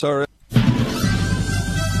Sorry.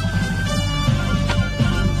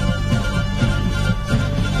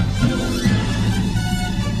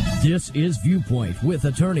 This is Viewpoint with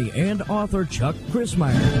attorney and author Chuck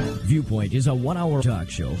Crismier. Viewpoint is a one-hour talk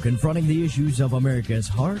show confronting the issues of America's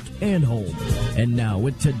heart and home. And now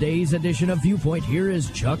with today's edition of Viewpoint, here is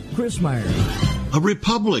Chuck Crismier. A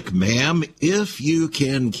republic, ma'am, if you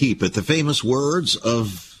can keep it. The famous words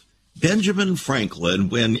of Benjamin Franklin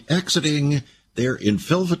when exiting there in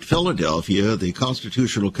Philadelphia, the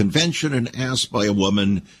Constitutional Convention, and asked by a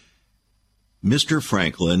woman, Mr.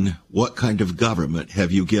 Franklin, what kind of government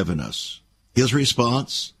have you given us? His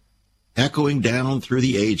response, echoing down through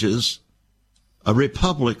the ages, a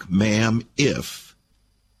republic, ma'am, if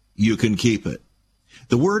you can keep it.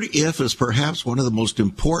 The word if is perhaps one of the most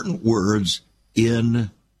important words in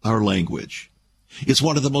our language. It's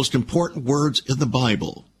one of the most important words in the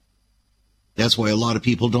Bible. That's why a lot of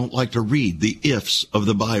people don't like to read the ifs of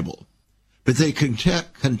the Bible. But they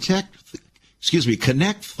connect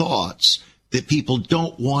thoughts that people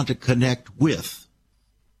don't want to connect with.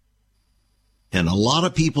 And a lot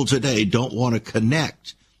of people today don't want to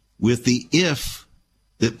connect with the if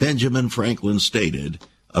that Benjamin Franklin stated,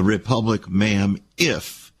 a republic, ma'am,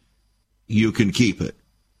 if you can keep it.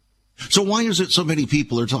 So why is it so many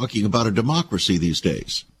people are talking about a democracy these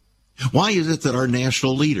days? Why is it that our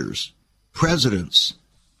national leaders, presidents,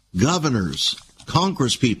 governors,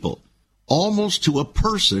 congresspeople, almost to a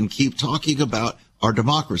person keep talking about our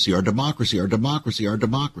democracy, our democracy, our democracy, our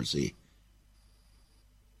democracy?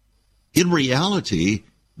 In reality,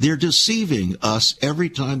 they're deceiving us every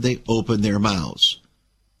time they open their mouths.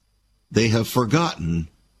 They have forgotten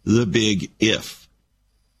the big if.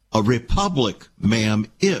 A republic, ma'am,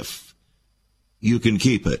 if you can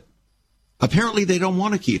keep it. Apparently, they don't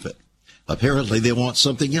want to keep it. Apparently, they want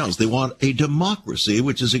something else. They want a democracy,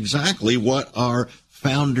 which is exactly what our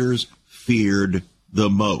founders feared the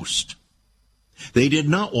most. They did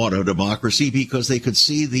not want a democracy because they could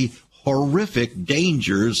see the horrific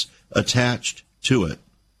dangers attached to it.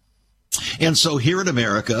 And so here in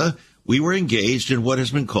America, we were engaged in what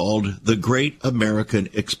has been called the Great American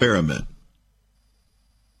Experiment.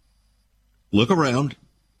 Look around.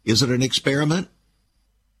 Is it an experiment?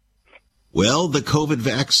 Well, the COVID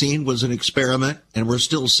vaccine was an experiment, and we're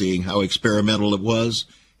still seeing how experimental it was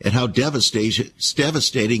and how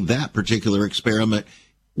devastating that particular experiment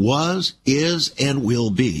was, is, and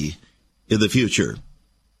will be in the future.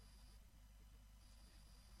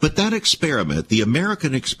 But that experiment, the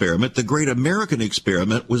American experiment, the Great American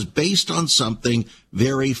Experiment, was based on something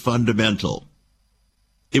very fundamental.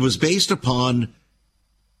 It was based upon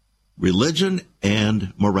religion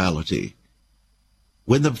and morality.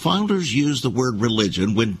 When the founders used the word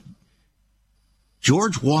religion, when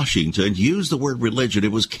George Washington used the word religion,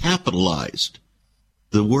 it was capitalized.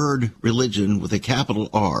 The word religion with a capital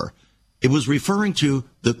R. It was referring to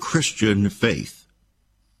the Christian faith.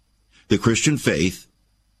 The Christian faith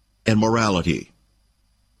and morality.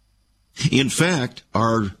 In fact,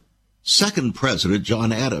 our second president,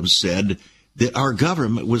 John Adams, said that our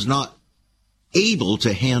government was not able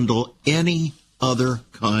to handle any other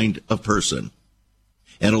kind of person.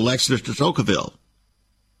 And Alexis de Tocqueville,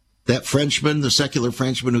 that Frenchman, the secular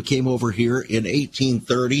Frenchman who came over here in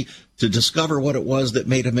 1830 to discover what it was that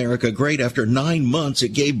made America great, after 9 months, it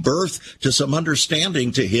gave birth to some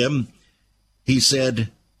understanding to him. He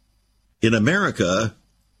said, in America,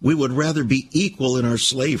 we would rather be equal in our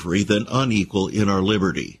slavery than unequal in our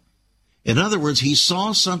liberty. In other words, he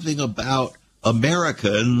saw something about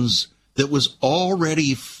Americans that was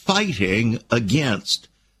already fighting against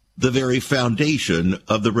the very foundation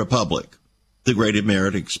of the Republic, the Great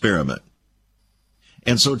American Experiment.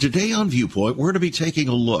 And so today on Viewpoint, we're going to be taking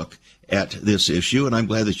a look at this issue, and I'm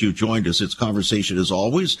glad that you joined us. It's conversation, as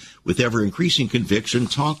always, with ever-increasing conviction,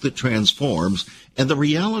 talk that transforms. And the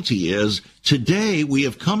reality is, today we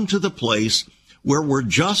have come to the place where we're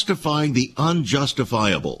justifying the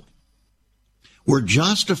unjustifiable. We're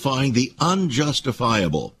justifying the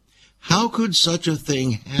unjustifiable. How could such a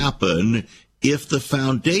thing happen if the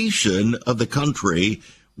foundation of the country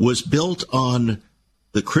was built on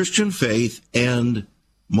the Christian faith and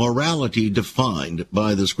morality defined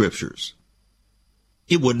by the scriptures?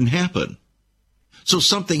 It wouldn't happen. So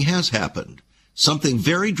something has happened. Something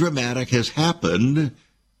very dramatic has happened.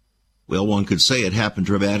 Well, one could say it happened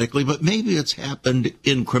dramatically, but maybe it's happened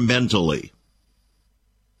incrementally.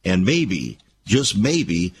 And maybe, just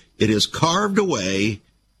maybe, it is carved away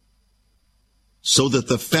so that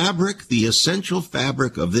the fabric, the essential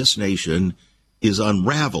fabric of this nation, is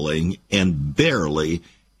unraveling and barely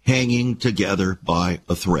hanging together by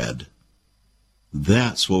a thread.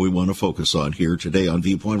 That's what we want to focus on here today on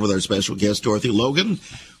Viewpoint with our special guest, Dorothy Logan,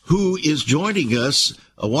 who is joining us,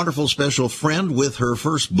 a wonderful special friend with her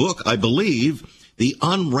first book, I believe, The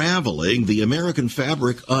Unraveling, The American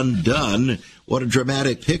Fabric Undone. What a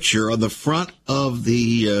dramatic picture. On the front of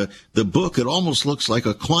the book, it almost looks like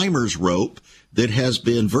a climber's rope that has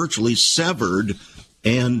been virtually severed.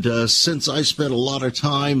 And since I spent a lot of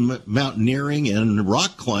time mountaineering and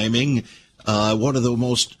rock climbing, one of the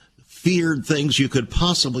most feared things you could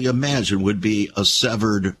possibly imagine would be a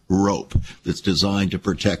severed rope that's designed to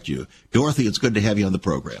protect you. Dorothy, it's good to have you on the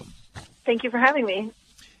program. Thank you for having me.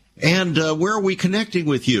 And where are we connecting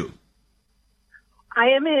with you? I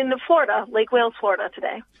am in Florida, Lake Wales, Florida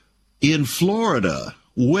today. In Florida.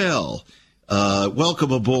 Well,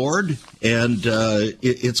 welcome aboard, and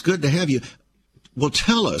it's good to have you. Well,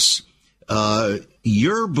 tell us,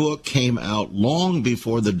 your book came out long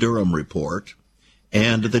before the Durham Report,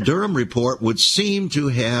 and the Durham Report would seem to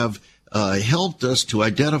have helped us to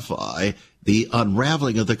identify the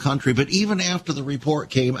unraveling of the country. But even after the report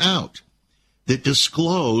came out, that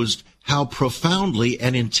disclosed how profoundly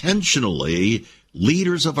and intentionally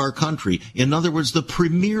leaders of our country, in other words, the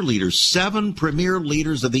premier leaders, 7 premier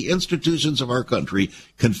leaders of the institutions of our country,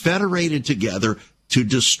 confederated together to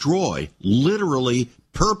destroy, literally,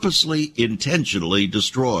 purposely, intentionally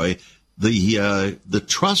destroy the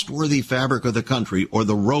trustworthy fabric of the country, or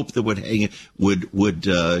the rope that would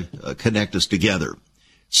connect us together.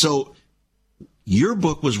 So your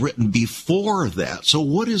book was written before that. So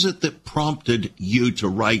what is it that prompted you to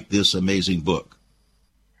write this amazing book?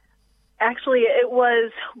 Actually, it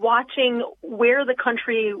was watching where the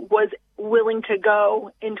country was willing to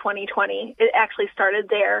go in 2020. It actually started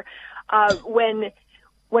there. When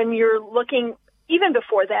you're looking, even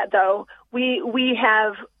before that, though, we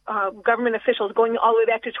have government officials going all the way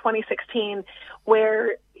back to 2016,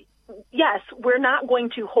 where, yes, we're not going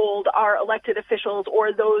to hold our elected officials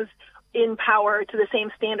or those in power to the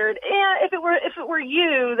same standard. And if it were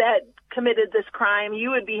you that committed this crime, you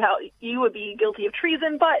would be guilty of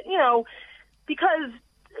treason. But because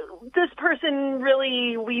this person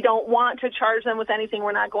really, we don't want to charge them with anything,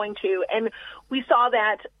 we're not going to. And we saw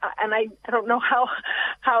that, and I don't know how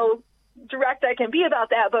direct I can be about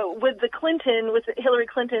that, but with the Hillary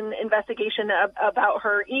Clinton investigation about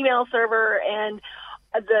her email server and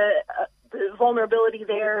the vulnerability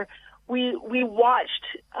there, we watched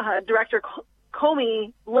Director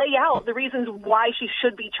Comey lay out the reasons why she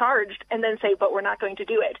should be charged, and then say, but we're not going to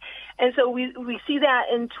do it. And so we see that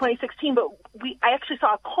in 2016, but I actually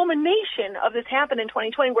saw a culmination of this happen in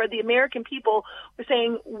 2020, where the American people were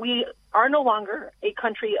saying, we are no longer a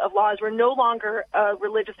country of laws. We're no longer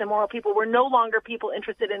religious and moral people. We're no longer people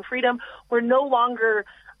interested in freedom. We're no longer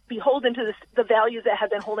beholden to the values that have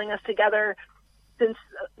been holding us together since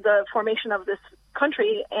the formation of this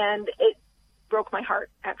country. And it broke my heart,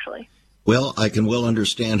 actually. Well, I can well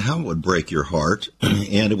understand how it would break your heart,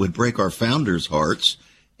 and it would break our founders' hearts.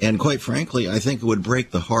 And quite frankly, I think it would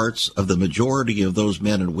break the hearts of the majority of those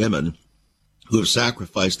men and women who have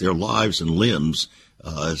sacrificed their lives and limbs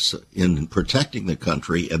in protecting the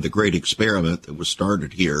country and the great experiment that was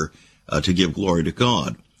started here to give glory to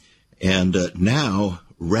God. And now,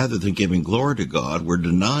 rather than giving glory to God, we're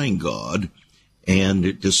denying God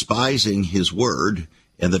and despising his word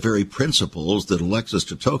and the very principles that Alexis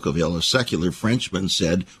de Tocqueville, a secular Frenchman,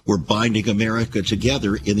 said were binding America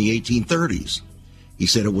together in the 1830s. He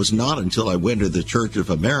said, it was not until I went to the Church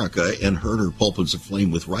of America and heard her pulpits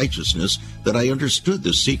aflame with righteousness that I understood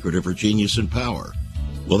the secret of her genius and power.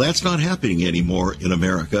 Well, that's not happening anymore in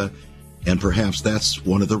America, and perhaps that's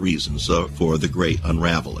one of the reasons for the great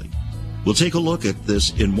unraveling. We'll take a look at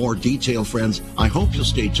this in more detail, friends. I hope you'll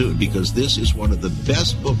stay tuned, because this is one of the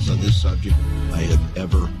best books on this subject I have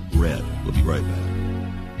ever read. We'll be right back.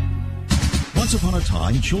 Once upon a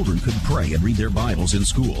time, children could pray and read their Bibles in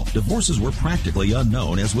school. Divorces were practically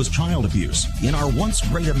unknown, as was child abuse. In our once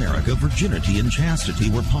great America, virginity and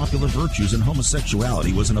chastity were popular virtues, and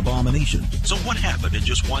homosexuality was an abomination. So what happened in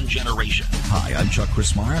just one generation? Hi, I'm Chuck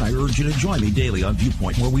Chrismeyer, and I urge you to join me daily on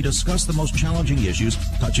Viewpoint, where we discuss the most challenging issues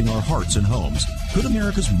touching our hearts and homes. Could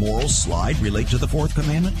America's moral slide relate to the Fourth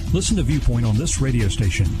Commandment? Listen to Viewpoint on this radio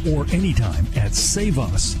station or anytime at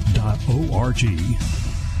saveus.org.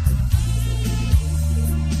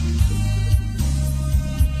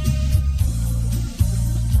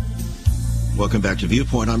 Welcome back to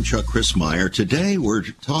Viewpoint. I'm Chuck Chrismeyer. Today we're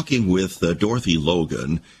talking with Dorothy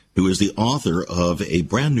Logan, who is the author of a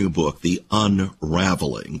brand new book, The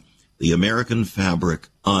Unraveling, The American Fabric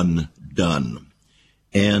Undone.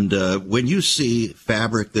 And when you see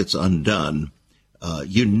fabric that's undone,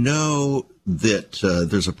 you know that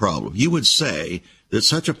there's a problem. You would say that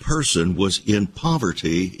such a person was in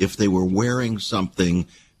poverty if they were wearing something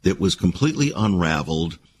that was completely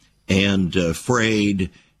unraveled and frayed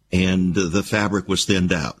and the fabric was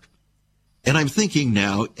thinned out. And I'm thinking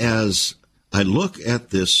now, as I look at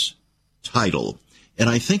this title, and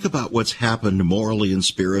I think about what's happened morally and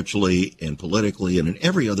spiritually and politically and in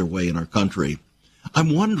every other way in our country,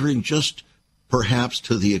 I'm wondering just perhaps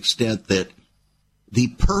to the extent that the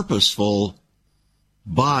purposeful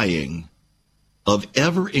buying of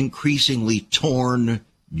ever increasingly torn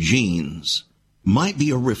jeans might be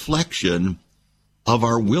a reflection of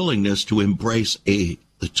our willingness to embrace the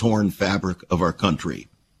torn fabric of our country.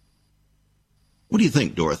 What do you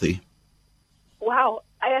think, Dorothy? Wow,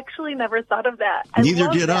 I actually never thought of that. Neither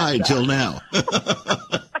did I until now.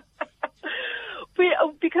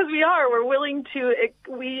 Because we're willing to,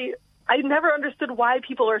 I never understood why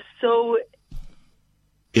people are so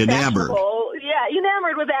enamored. Yeah,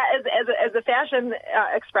 enamored with that as a fashion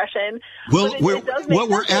expression. Well, what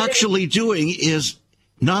we're actually doing is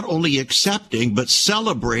not only accepting, but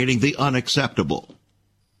celebrating the unacceptable.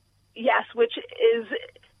 Yes, which is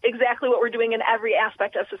exactly what we're doing in every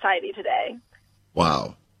aspect of society today.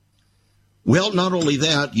 Wow. Well, not only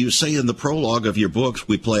that, you say in the prologue of your books,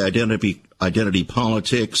 we play identity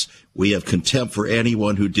politics. We have contempt for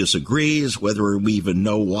anyone who disagrees, whether we even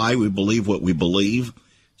know why we believe what we believe.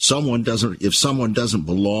 If someone doesn't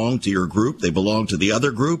belong to your group, they belong to the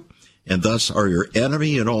other group, and thus are your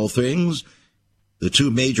enemy in all things. The two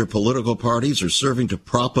major political parties are serving to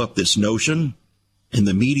prop up this notion, and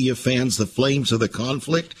the media fans the flames of the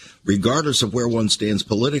conflict. Regardless of where one stands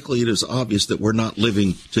politically, it is obvious that we're not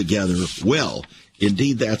living together well.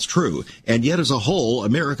 Indeed, that's true. And yet, as a whole,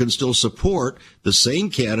 Americans still support the same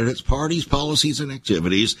candidates, parties, policies, and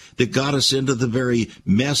activities that got us into the very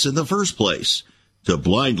mess in the first place. To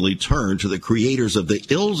blindly turn to the creators of the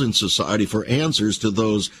ills in society for answers to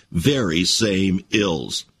those very same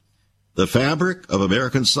ills. The fabric of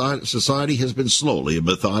American society has been slowly and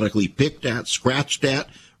methodically picked at, scratched at.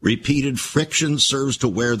 Repeated friction serves to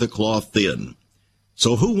wear the cloth thin.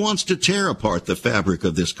 So who wants to tear apart the fabric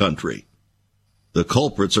of this country? The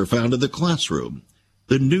culprits are found in the classroom,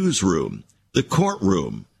 the newsroom, the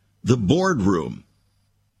courtroom, the boardroom.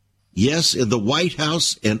 Yes, in the White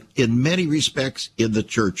House and in many respects in the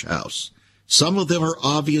church house. Some of them are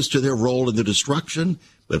obvious to their role in the destruction,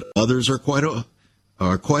 but others are quite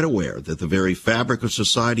aware that the very fabric of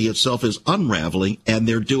society itself is unraveling, and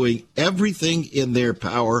they're doing everything in their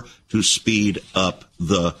power to speed up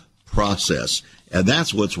the process. And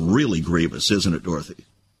that's what's really grievous, isn't it, Dorothy?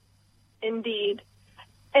 Indeed.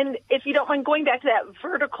 And if you don't mind going back to that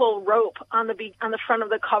vertical rope on the front of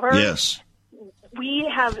the cover, yes, we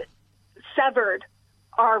have severed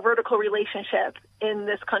our vertical relationship in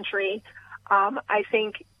this country. I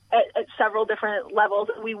think at several different levels,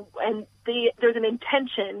 there's an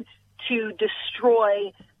intention to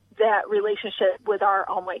destroy that relationship with our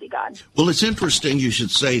Almighty God. Well, it's interesting you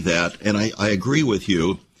should say that, and I agree with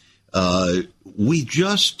you. We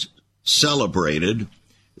just celebrated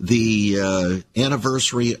the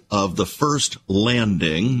anniversary of the first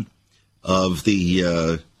landing of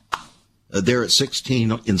the there at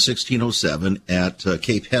 1607 at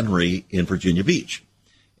Cape Henry in Virginia Beach,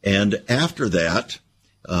 and after that.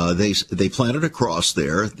 They planted a cross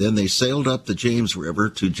there. Then they sailed up the James River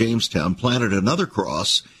to Jamestown, planted another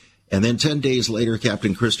cross, and then 10 days later,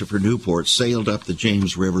 Captain Christopher Newport sailed up the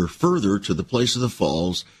James River further to the place of the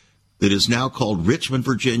falls that is now called Richmond,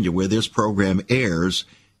 Virginia, where this program airs,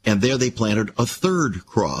 and there they planted a third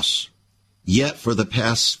cross. Yet for the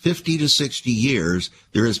past 50 to 60 years,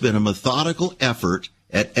 there has been a methodical effort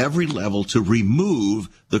at every level to remove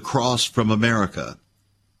the cross from America.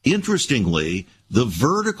 Interestingly, the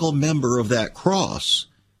vertical member of that cross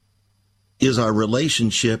is our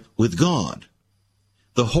relationship with God.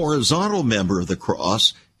 The horizontal member of the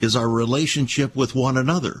cross is our relationship with one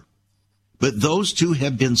another. But those two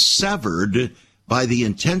have been severed by the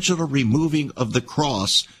intentional removing of the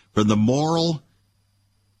cross from the moral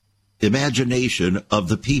imagination of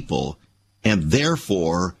the people, and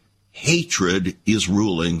therefore hatred is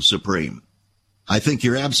ruling supreme. I think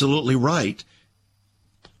you're absolutely right.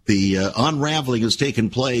 The unraveling has taken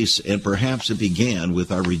place, and perhaps it began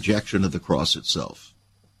with our rejection of the cross itself.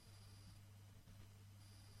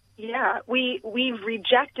 Yeah, we've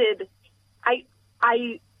rejected.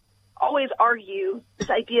 I always argue this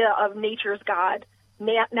idea of nature's God,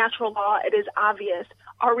 natural law. It is obvious.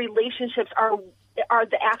 Our relationships are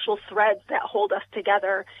the actual threads that hold us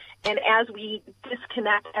together. And as we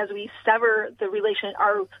disconnect, as we sever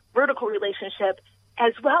our vertical relationship,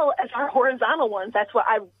 as well as our horizontal ones, that's what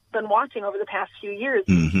been watching over the past few years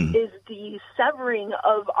is the severing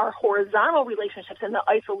of our horizontal relationships and the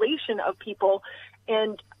isolation of people.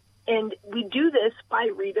 And we do this by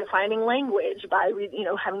redefining language, by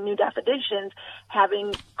having new definitions,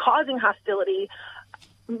 causing hostility,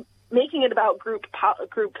 making it about group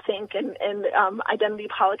think and identity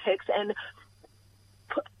politics, and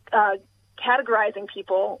categorizing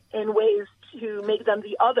people in ways to make them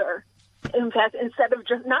the other. In fact, instead of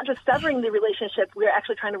not just severing the relationship, we're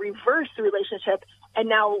actually trying to reverse the relationship, and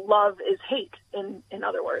now love is hate, in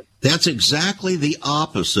other words. That's exactly the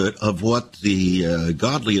opposite of what the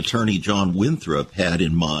godly attorney John Winthrop had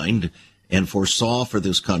in mind and foresaw for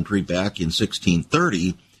this country back in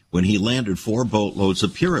 1630 when he landed 4 boatloads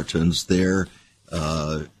of Puritans there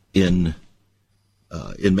in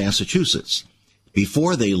Massachusetts.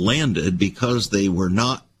 Before they landed, because they were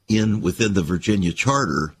not within the Virginia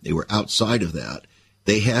Charter, they were outside of that,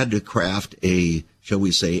 they had to craft a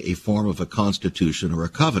form of a constitution or a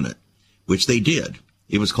covenant, which they did.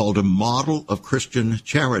 It was called a model of Christian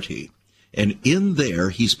charity. And in there,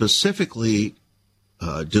 he specifically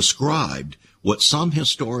described what some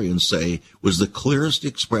historians say was the clearest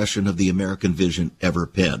expression of the American vision ever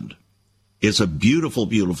penned. It's a beautiful,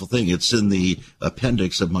 beautiful thing. It's in the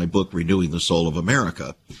appendix of my book, Renewing the Soul of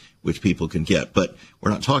America, which people can get. But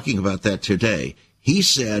we're not talking about that today. He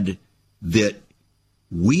said that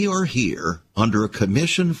we are here under a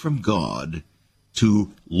commission from God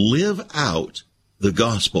to live out the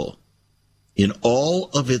gospel in all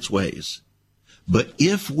of its ways. But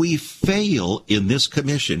if we fail in this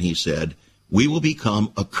commission, he said, we will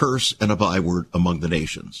become a curse and a byword among the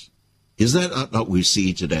nations. Is that not what we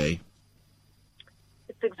see today?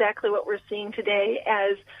 It's exactly what we're seeing today,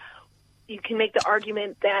 as you can make the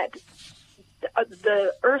argument that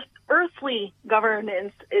the earthly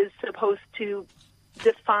governance is supposed to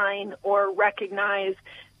define or recognize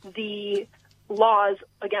the laws,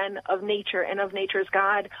 again, of nature and of nature's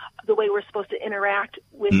God, the way we're supposed to interact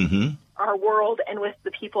with our world and with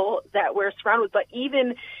the people that we're surrounded with. But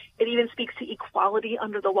it even speaks to equality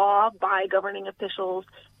under the law by governing officials.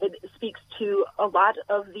 It speaks to a lot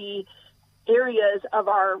of the areas of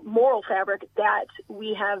our moral fabric that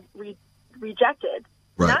we have rejected,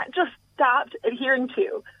 right. Not just stopped adhering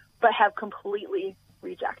to, but have completely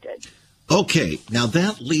rejected. Okay, now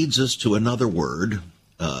that leads us to another word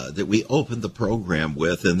that we opened the program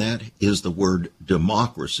with, and that is the word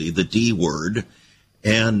democracy, the D word.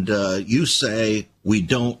 And you say we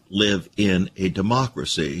don't live in a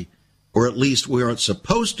democracy, or at least we aren't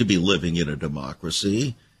supposed to be living in a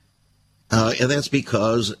democracy. And that's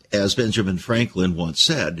because, as Benjamin Franklin once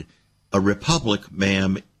said, a republic,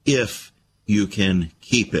 ma'am, if you can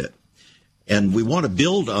keep it. And we want to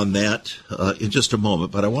build on that in just a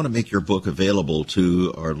moment, but I want to make your book available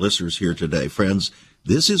to our listeners here today. Friends,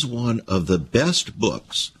 this is one of the best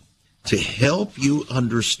books to help you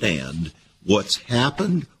understand what's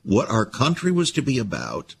happened, what our country was to be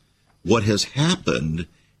about, what has happened,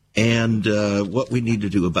 and what we need to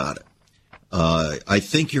do about it. I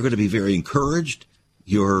think you're going to be very encouraged.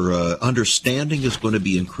 Your understanding is going to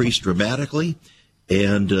be increased dramatically,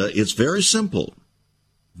 and it's very simple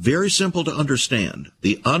to understand.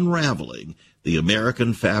 The Unraveling, the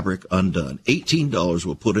American Fabric Undone. $18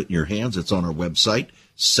 will put it in your hands. It's on our website,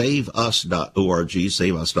 saveus.org,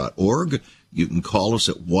 saveus.org. You can call us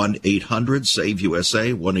at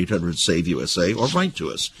 1-800-SAVE-USA, 1-800-SAVE-USA, or write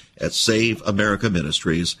to us at Save America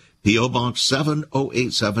Ministries, P.O. Box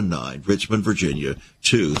 70879, Richmond, Virginia,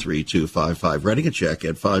 23255. Writing a check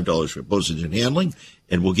at $5 for postage and handling,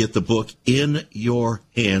 and we'll get the book in your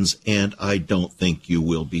hands, and I don't think you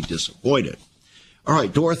will be disappointed. All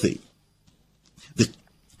right, Dorothy,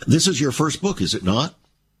 this is your first book, is it not?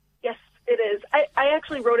 Yes, it is. I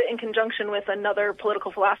actually wrote it in conjunction with another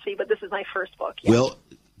political philosophy, but this is my first book. Yes. Well,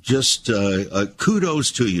 just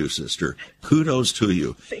kudos to you, sister. Kudos to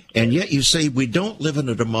you. Thank you. And yet you say we don't live in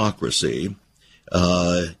a democracy,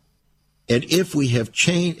 and if we have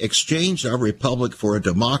exchanged our republic for a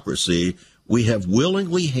democracy, we have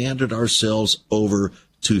willingly handed ourselves over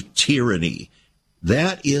to tyranny.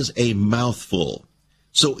 That is a mouthful.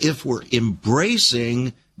 So if we're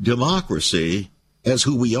embracing democracy as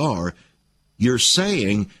who we are, you're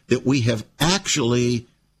saying that we have actually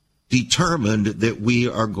determined that we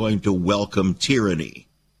are going to welcome tyranny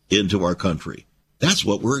into our country. That's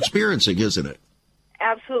what we're experiencing, isn't it?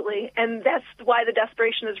 Absolutely. And that's why the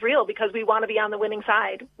desperation is real, because we want to be on the winning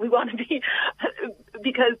side. We want to be,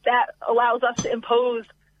 because that allows us to impose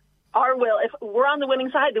our will. If we're on the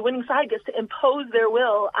winning side gets to impose their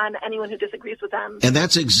will on anyone who disagrees with them. And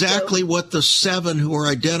that's exactly what the 7 who are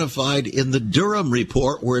identified in the Durham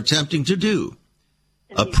report were attempting to do.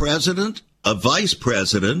 a president, a vice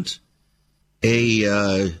president,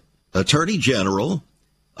 a attorney general,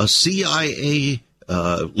 a CIA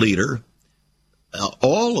leader,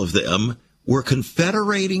 all of them were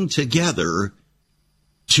confederating together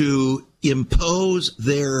to impose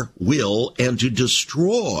their will and to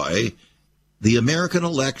destroy the American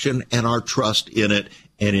election and our trust in it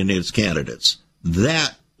and in its candidates.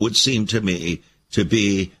 That would seem to me to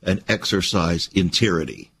be an exercise in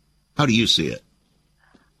tyranny. How do you see it?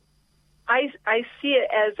 I see it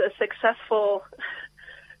as a successful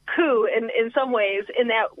coup in some ways, in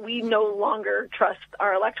that we no longer trust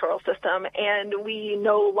our electoral system, and we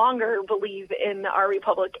no longer believe in our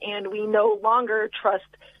republic, and we no longer trust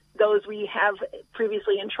those we have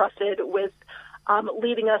previously entrusted with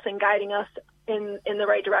leading us and guiding us in the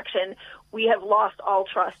right direction. We have lost all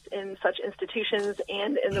trust in such institutions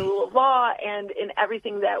and in the rule of law and in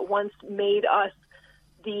everything that once made us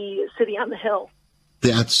the city on the hill.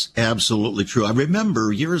 That's absolutely true. I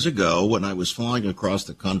remember years ago when I was flying across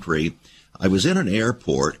the country, I was in an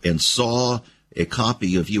airport and saw a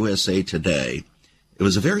copy of USA Today. It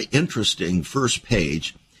was a very interesting first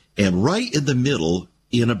page, and right in the middle,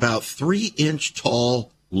 in about 3-inch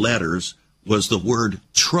tall letters, was the word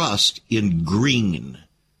trust in green.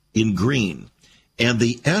 And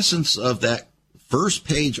the essence of that first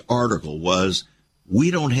page article was, we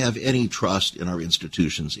don't have any trust in our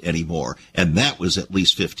institutions anymore. And that was at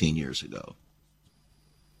least 15 years ago.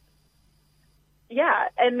 Yeah,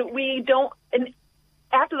 and we don't, and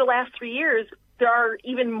after the last 3 years, there are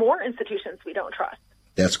even more institutions we don't trust.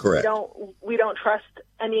 That's correct. We don't trust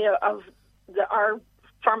any of our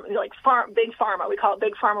big pharma. We call it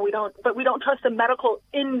big pharma. We don't trust the medical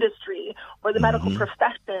industry or the medical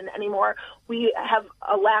profession anymore. We have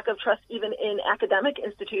a lack of trust even in academic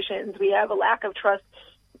institutions. We have a lack of trust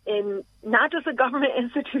in not just the government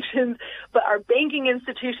institutions, but our banking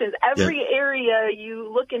institutions. Every area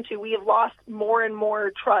you look into, we have lost more and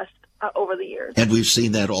more trust over the years. And we've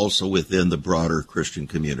seen that also within the broader Christian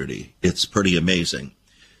community. It's pretty amazing.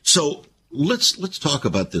 So let's talk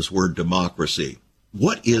about this word democracy.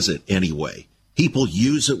 What is it anyway? People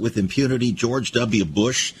use it with impunity. George W.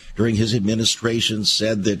 Bush, during his administration,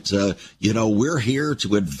 said that, we're here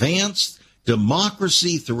to advance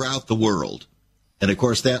democracy throughout the world. And, of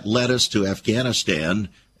course, that led us to Afghanistan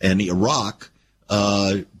and Iraq.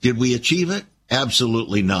 Did we achieve it?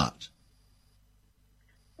 Absolutely not.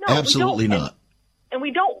 No, absolutely not. And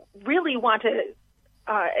we don't really want to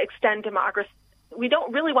extend democracy. We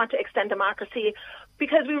don't really want to extend democracy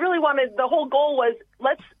because we really wanted, the whole goal was,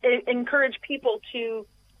 let's encourage people to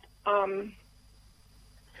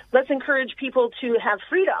have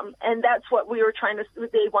freedom. And that's what we were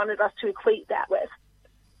they wanted us to equate that with.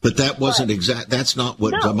 But that wasn't that's not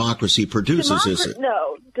what democracy produces, is it?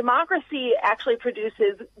 No, democracy actually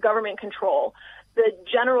produces government control. The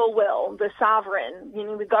general will, the sovereign,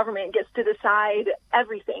 meaning the government, gets to decide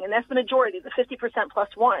everything. And that's the majority, the 50% plus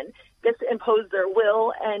one, gets to impose their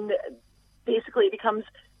will, and basically becomes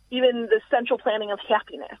even the central planning of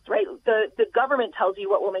happiness, right? The government tells you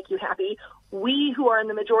what will make you happy. We who are in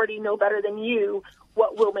the majority know better than you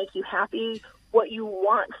what will make you happy, what you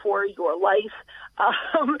want for your life.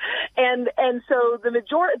 And so the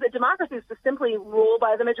democracy is to simply rule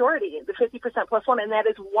by the majority, the 50% plus one. And that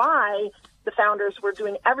is why the founders were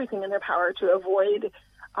doing everything in their power to avoid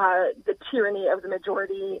the tyranny of the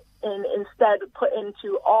majority, and instead put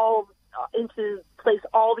into place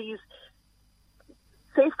all these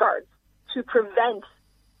safeguards to prevent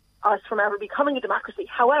us from ever becoming a democracy.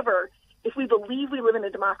 However, if we believe we live in a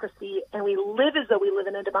democracy and we live as though we live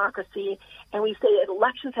in a democracy, and we say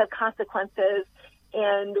elections have consequences,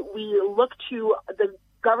 and we look to the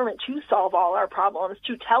government to solve all our problems,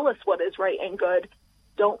 to tell us what is right and good,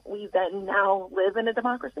 don't we then now live in a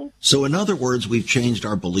democracy? So in other words, we've changed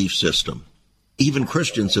our belief system. Even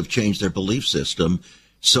Christians have changed their belief system.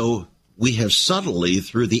 So we have subtly,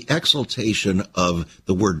 through the exaltation of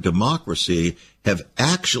the word democracy, have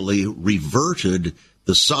actually reverted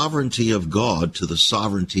the sovereignty of God to the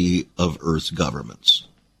sovereignty of earth's governments.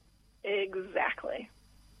 Exactly.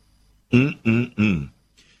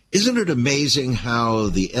 Isn't it amazing how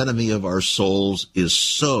the enemy of our souls is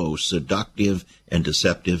so seductive and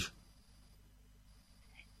deceptive?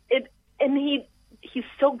 He's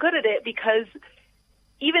so good at it, because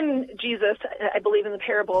even Jesus, I believe in the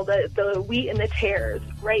parable, the wheat and the tares,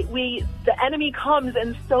 right? The enemy comes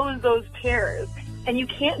and sows those tares, and you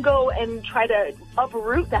can't go and try to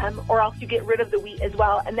uproot them, or else you get rid of the wheat as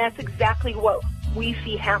well. And that's exactly what we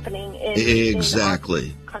see happening in our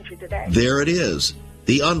country today. There it is.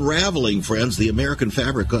 The Unraveling, friends, the American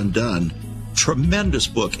Fabric Undone. Tremendous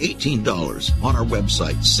book, $18 on our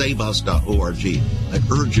website, saveus.org. I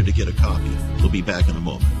urge you to get a copy. We'll be back in a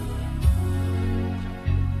moment.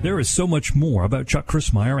 There is so much more about Chuck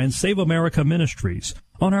Crismier and Save America Ministries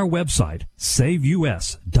on our website,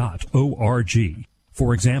 saveus.org.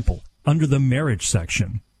 For example, under the marriage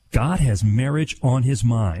section, God has marriage on his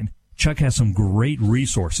mind. Chuck has some great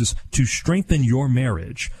resources to strengthen your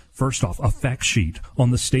marriage. First off, a fact sheet on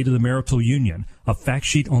the state of the marital union, a fact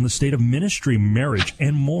sheet on the state of ministry, marriage,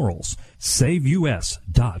 and morals. SaveUS.org.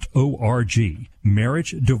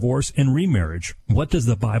 Marriage, divorce, and remarriage. What does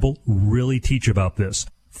the Bible really teach about this?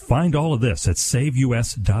 Find all of this at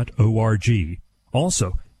SaveUS.org.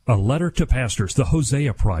 Also, a letter to pastors, the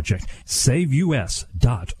Hosea Project, SaveUS.org,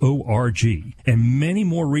 and many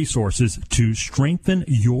more resources to strengthen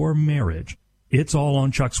your marriage. It's all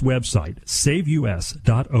on Chuck's website,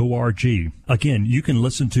 SaveUS.org. Again, you can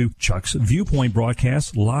listen to Chuck's Viewpoint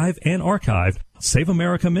broadcast live and archived. Save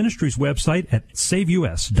America Ministries website at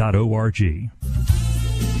SaveUS.org.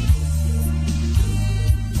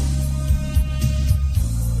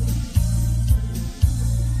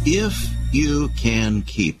 If you can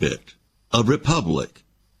keep it. A republic,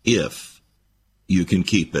 if you can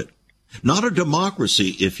keep it. Not a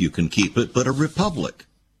democracy, if you can keep it, but a republic.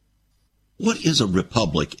 What is a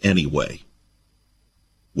republic anyway?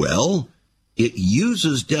 Well, it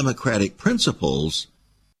uses democratic principles,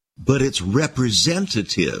 but it's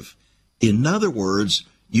representative. In other words,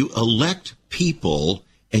 you elect people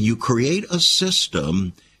and you create a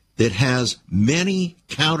system that has many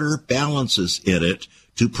counterbalances in it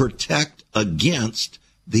to protect against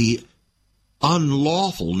the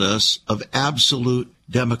unlawfulness of absolute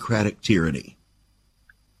democratic tyranny.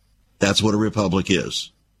 That's what a republic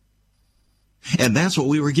is. And that's what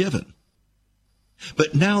we were given.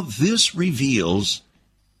 But now this reveals,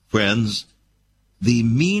 friends, the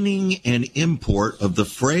meaning and import of the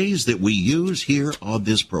phrase that we use here on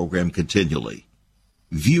this program continually.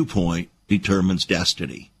 Viewpoint determines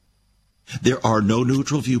destiny. There are no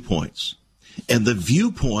neutral viewpoints. And the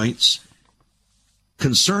viewpoints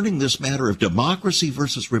concerning this matter of democracy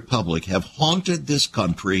versus republic have haunted this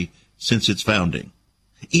country since its founding,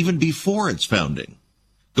 even before its founding,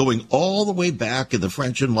 going all the way back in the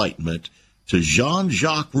French Enlightenment to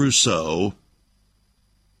Jean-Jacques Rousseau,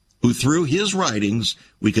 who through his writings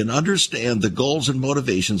we can understand the goals and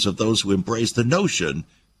motivations of those who embrace the notion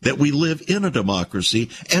that we live in a democracy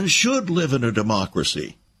and should live in a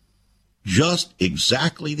democracy. Just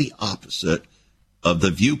exactly the opposite of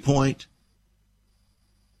the viewpoint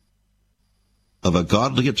of a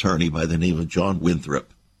godly attorney by the name of John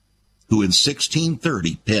Winthrop, who in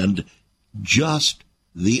 1630 penned just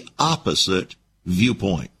the opposite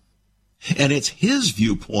viewpoint. And it's his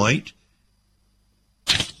viewpoint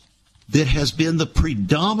that has been the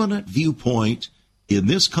predominant viewpoint in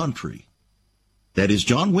this country. That is,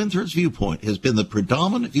 John Winthrop's viewpoint has been the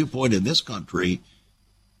predominant viewpoint in this country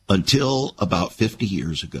until about 50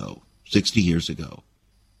 years ago, 60 years ago.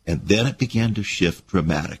 And then it began to shift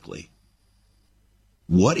dramatically.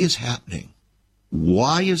 What is happening?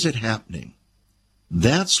 Why is it happening?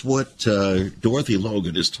 That's what Dorothy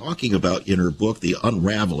Logan is talking about in her book, The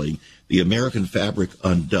Unraveling, The American Fabric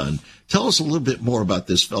Undone. Tell us a little bit more about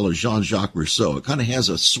this fellow, Jean-Jacques Rousseau. It kind of has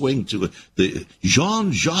a swing to it. The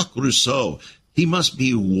Jean-Jacques Rousseau, he must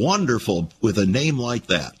be wonderful with a name like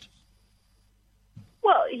that.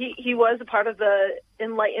 Well, he was a part of the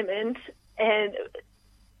Enlightenment,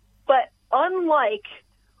 but unlike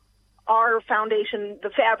our foundation, the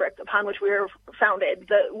fabric upon which we were founded,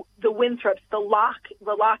 the Winthrops, the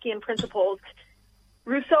Lockean principles,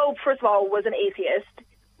 Rousseau, first of all, was an atheist.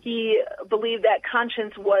 He believed that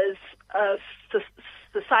conscience was a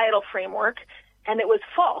societal framework, and it was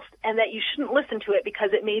false, and that you shouldn't listen to it because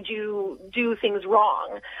it made you do things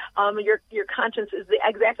wrong. Your conscience is the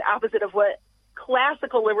exact opposite of what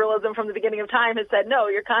classical liberalism from the beginning of time has said. No,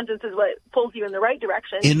 your conscience is what pulls you in the right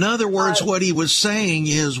direction. In other words, what he was saying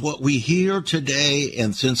is what we hear today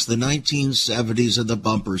and since the 1970s and the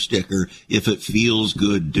bumper sticker, if it feels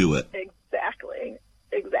good, do it. Exactly.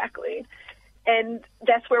 And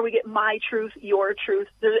that's where we get my truth, your truth.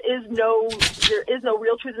 There is no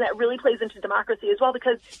real truth, and that really plays into democracy as well,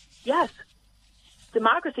 because, yes,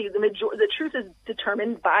 democracy, the truth is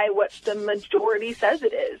determined by what the majority says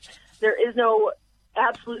it is. There is no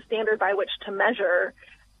absolute standard by which to measure,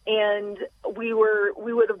 and we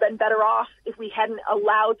would have been better off if we hadn't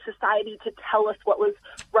allowed society to tell us what was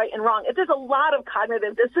right and wrong. There's a lot of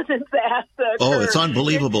cognitive dissonance that has to occur. Oh, it's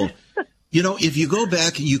unbelievable. If you go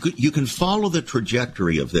back, you can follow the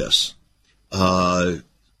trajectory of this.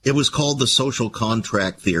 It was called the social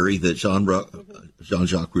contract theory that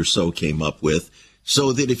Jean-Jacques Rousseau came up with,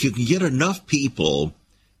 so that if you can get enough people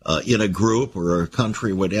in a group or a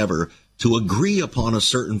country, whatever, to agree upon a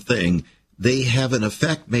certain thing, they have in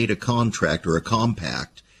effect made a contract or a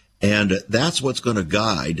compact, and that's what's going to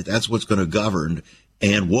guide, that's what's going to govern,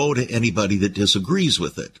 and woe to anybody that disagrees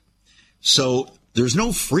with it. So there's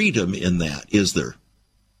no freedom in that, is there?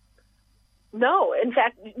 No. In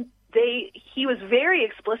fact, he was very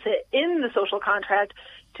explicit in the social contract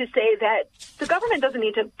to say that the government doesn't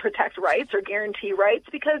need to protect rights or guarantee rights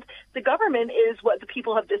because the government is what the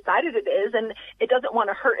people have decided it is, and it doesn't want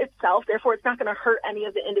to hurt itself. Therefore, it's not going to hurt any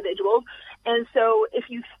of the individuals. And so if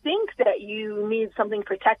you think that you need something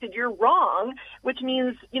protected, you're wrong, which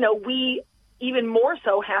means, we even more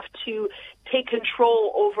so have to take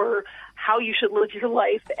control over how you should live your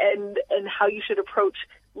life and how you should approach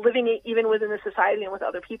living it even within the society and with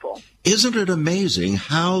other people. Isn't it amazing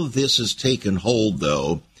how this has taken hold,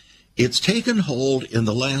 though? It's taken hold in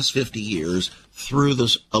the last 50 years through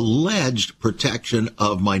this alleged protection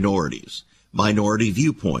of minorities, minority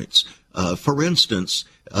viewpoints. For instance,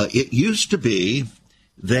 it used to be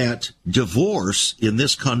that divorce in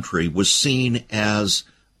this country was seen as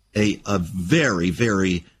a very,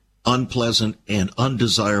 very unpleasant and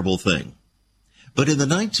undesirable thing. But in the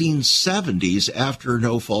 1970s, after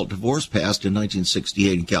no-fault divorce passed in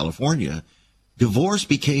 1968 in California, divorce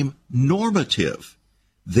became normative.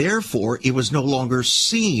 Therefore, it was no longer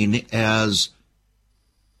seen as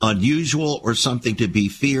unusual or something to be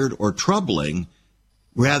feared or troubling,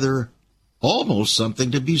 rather almost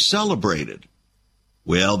something to be celebrated.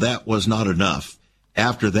 Well, that was not enough.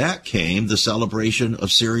 After that came the celebration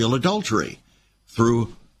of serial adultery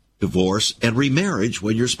through divorce and remarriage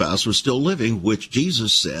when your spouse was still living, which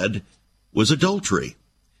Jesus said was adultery.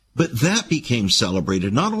 But that became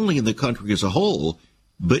celebrated not only in the country as a whole,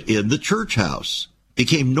 but in the church house.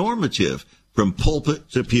 Became normative from pulpit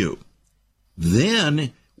to pew.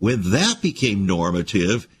 Then, when that became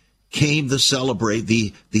normative, came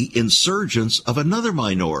the insurgence of another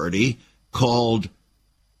minority called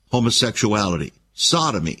homosexuality,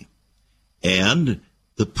 sodomy. And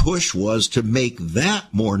the push was to make that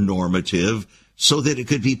more normative so that it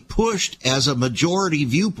could be pushed as a majority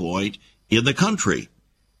viewpoint in the country.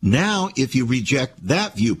 Now, if you reject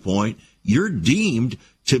that viewpoint, you're deemed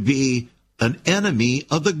to be an enemy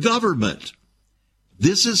of the government.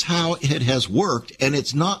 This is how it has worked, and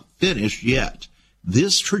it's not finished yet.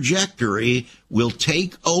 This trajectory will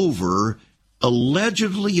take over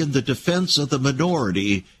allegedly in the defense of the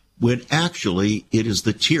minority when actually it is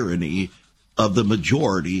the tyranny of the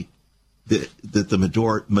majority that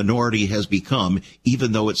the minority has become,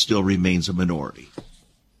 even though it still remains a minority.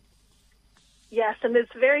 Yes, and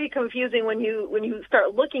it's very confusing when you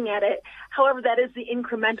start looking at it. However, that is the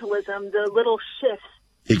incrementalism, the little shifts.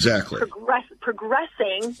 Exactly.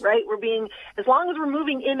 Progressing, right? As long as we're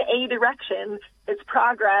moving in a direction, it's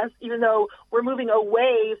progress, even though we're moving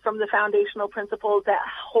away from the foundational principles that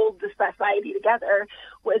hold the society together.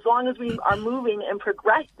 As long as we are moving and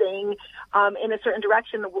progressing in a certain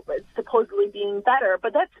direction, it's supposedly being better.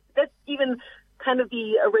 But that's even kind of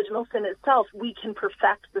the original sin itself. We can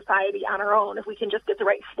perfect society on our own if we can just get the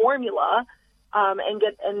right formula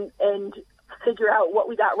and figure out what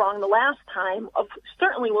we got wrong the last time.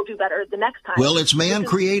 Certainly we'll do better the next time. Well, it's man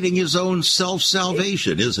creating his own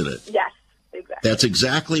self-salvation, isn't it? Yes, exactly. That's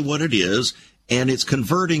exactly what it is, and it's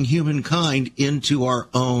converting humankind into our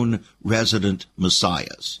own resident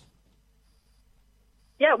messiahs.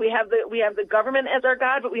 Yeah, we have the government as our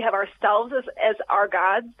God, but we have ourselves as our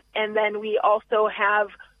gods, and then we also have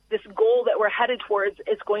this goal that we're headed towards.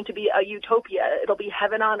 It's going to be a utopia. It'll be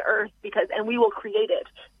heaven on earth and we will create it.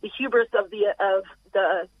 The hubris of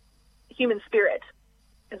the human spirit,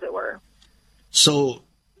 as it were. So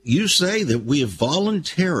you say that we have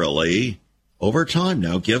voluntarily, over time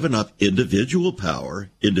now, given up individual power,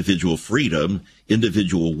 individual freedom,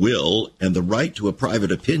 individual will, and the right to a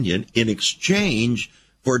private opinion in exchange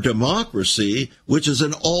for democracy, which is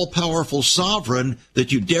an all-powerful sovereign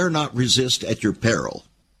that you dare not resist at your peril.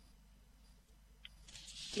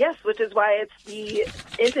 Yes, which is why it's the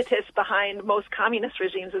impetus behind most communist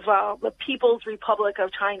regimes as well. The People's Republic of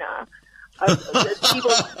China, the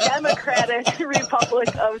People's Democratic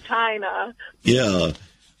Republic of China. Yeah.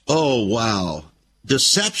 Oh, wow.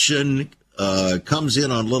 Deception comes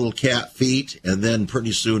in on little cat feet, and then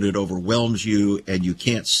pretty soon it overwhelms you, and you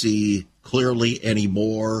can't see clearly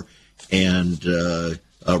anymore, and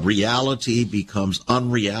reality becomes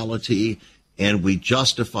unreality, and we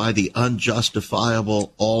justify the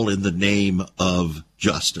unjustifiable all in the name of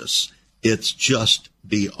justice. It's just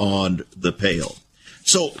beyond the pale.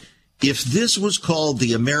 So if this was called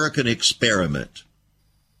the American experiment,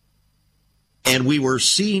 and we were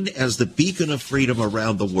seen as the beacon of freedom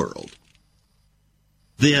around the world,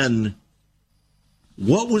 then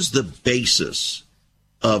what was the basis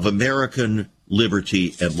of American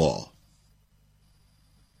liberty and law?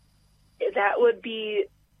 That would be,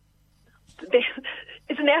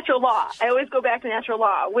 it's a natural law. I always go back to natural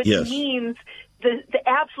law, which means the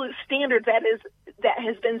absolute standard that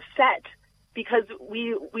has been set, because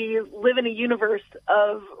we live in a universe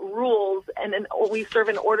of rules, and we serve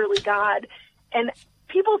an orderly God. And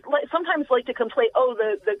people sometimes like to complain,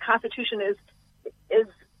 the Constitution is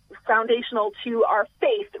foundational to our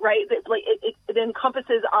faith, right? It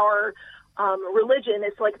encompasses our religion.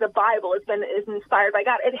 It's like the Bible is inspired by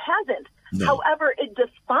God. It hasn't. No. However, it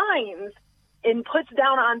defines and puts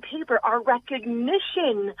down on paper our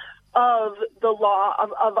recognition of the law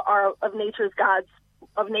of nature's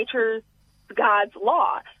God's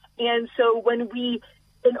law. And so when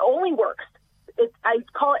it only works. I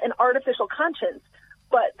call it an artificial conscience,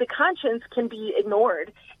 but the conscience can be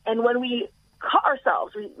ignored. And when we cut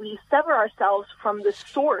ourselves, we sever ourselves from the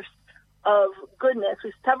source of goodness.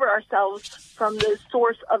 We sever ourselves from the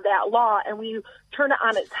source of that law, and we turn it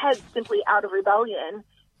on its head simply out of rebellion.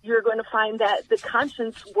 You're going to find that the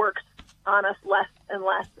conscience works on us less and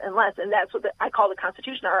less and less, and that's what I call the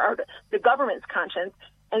Constitution, or the government's conscience.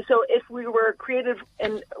 And so, if we were created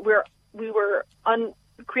and we were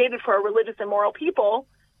created for a religious and moral people,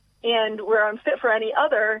 and we're unfit for any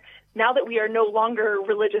other, now that we are no longer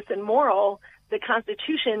religious and moral, the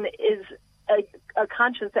Constitution is a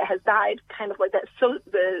conscience that has died, kind of like that. So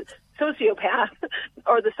the sociopath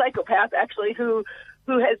or the psychopath, actually, who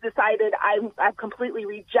has decided I've completely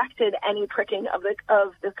rejected any pricking of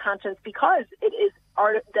the conscience, because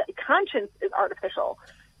the conscience is artificial.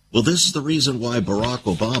 Well, this is the reason why Barack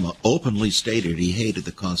Obama openly stated he hated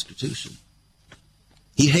the Constitution.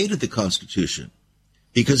 He hated the Constitution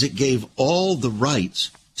because it gave all the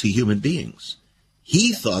rights to human beings.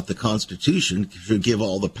 He thought the Constitution should give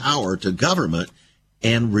all the power to government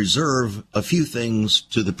and reserve a few things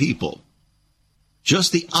to the people.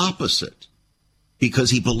 Just the opposite,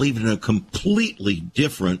 because he believed in a completely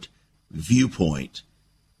different viewpoint.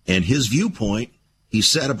 And his viewpoint, he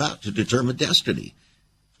set about to determine destiny.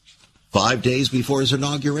 5 days before his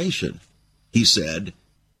inauguration, he said,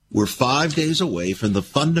 we're 5 days away from the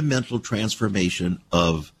fundamental transformation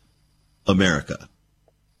of America.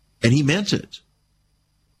 And he meant it.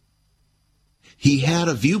 He had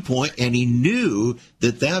a viewpoint, and he knew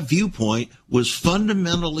that viewpoint was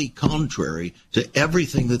fundamentally contrary to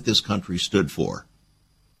everything that this country stood for.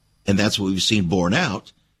 And that's what we've seen borne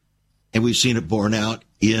out. And we've seen it borne out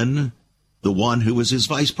in the one who is his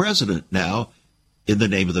vice president now, in the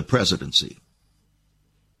name of the presidency.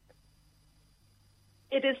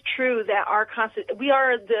 It is true that we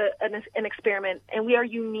are an experiment, and we are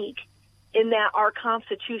unique in that our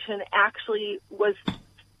Constitution actually was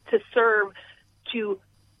to serve to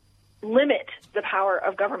limit the power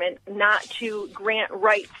of government, not to grant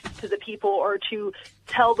rights to the people or to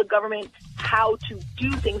tell the government how to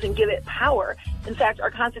do things and give it power. In fact,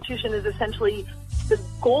 our Constitution is essentially, the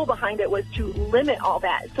goal behind it was to limit all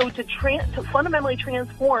that. So to fundamentally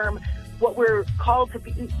transform what we're called to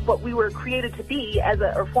be, what we were created to be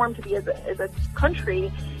or formed to be as a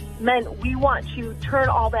country, meant we want to turn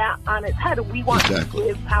all that on its head. We want to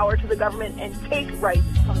give power to the government and take rights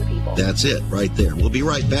from the people. That's it right there. We'll be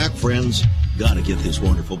right back, friends. Got to get this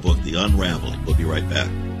wonderful book, The Unraveling. We'll be right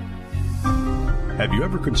back. Have you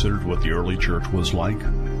ever considered what the early church was like?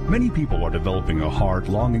 Many people are developing a heart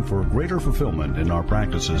longing for a greater fulfillment in our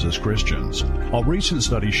practices as Christians. A recent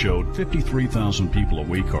study showed 53,000 people a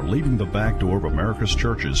week are leaving the back door of America's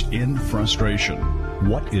churches in frustration.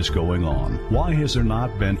 What is going on? Why has there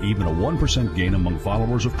not been even a 1% gain among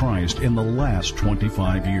followers of Christ in the last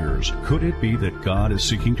 25 years? Could it be that God is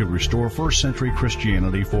seeking to restore first-century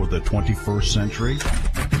Christianity for the 21st century?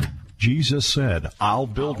 Jesus said, I'll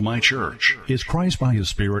build my church. Is Christ by His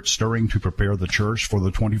Spirit stirring to prepare the church for the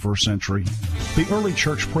 21st century? The early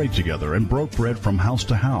church prayed together and broke bread from house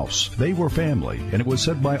to house. They were family, and it was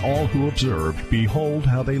said by all who observed, behold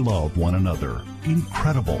how they love one another.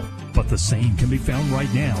 Incredible. But the same can be found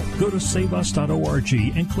right now. Go to saveus.org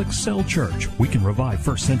and click Cell Church. We can revive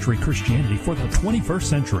first century Christianity for the 21st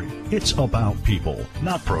century. It's about people,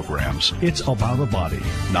 not programs. It's about a body,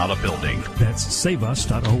 not a building. That's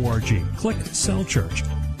saveus.org. Click Cell Church.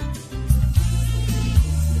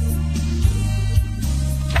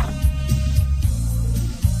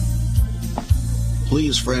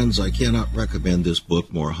 Please, friends, I cannot recommend this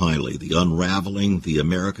book more highly. The Unraveling, the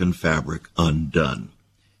American Fabric Undone.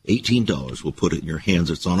 $18. We'll put it in your hands.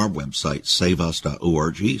 It's on our website,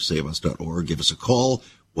 saveus.org, saveus.org. Give us a call,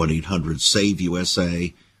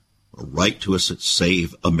 1-800-SAVE-USA, or write to us at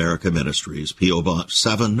Save America Ministries, P.O. Box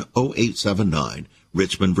 70879,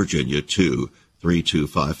 Richmond, Virginia,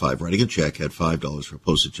 23255. Writing a check at $5 for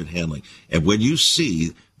postage and handling. And when you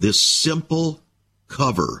see this simple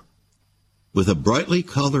cover with a brightly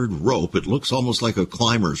colored rope, it looks almost like a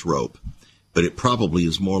climber's rope, but it probably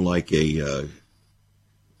is more like a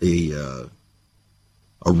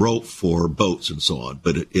rope for boats and so on.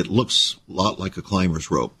 But it looks a lot like a climber's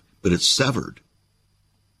rope, but it's severed.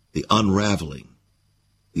 The Unraveling,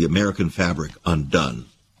 the American Fabric Undone.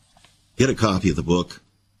 Get a copy of the book.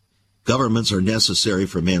 Governments are necessary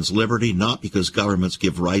for man's liberty, not because governments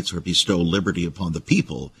give rights or bestow liberty upon the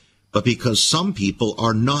people, but because some people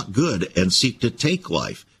are not good and seek to take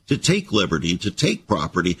life, to take liberty, to take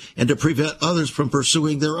property, and to prevent others from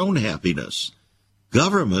pursuing their own happiness.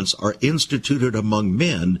 Governments are instituted among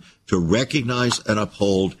men to recognize and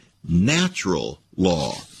uphold natural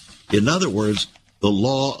law. In other words, the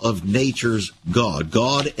law of nature's God,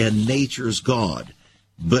 God and nature's God.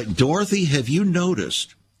 But Dorothy, have you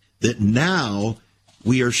noticed that now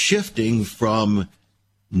we are shifting from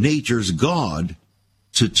nature's God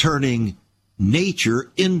to turning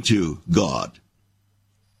nature into God?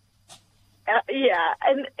 Yeah,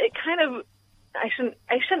 and it kind of, I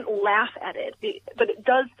shouldn't laugh at it, but it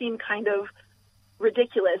does seem kind of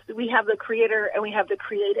ridiculous. We have the creator and we have the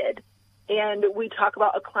created, and we talk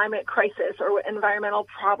about a climate crisis or environmental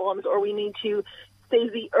problems, or we need to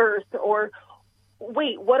save the earth, or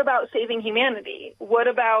wait, what about saving humanity? What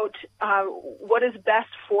about what is best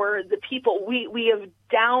for the people? We have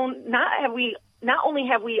not only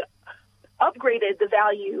have we upgraded the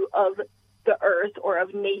value of the earth or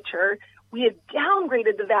of nature, we have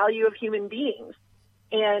downgraded the value of human beings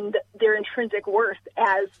and their intrinsic worth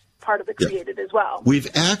as part of the created as well. We've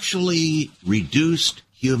actually reduced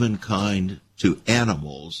humankind to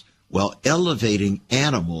animals while elevating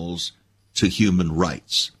animals to human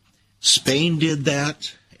rights. Spain did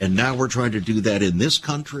that, and now we're trying to do that in this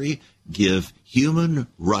country, give human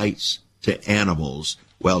rights to animals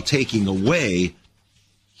while taking away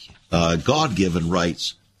God-given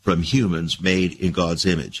rights from humans made in God's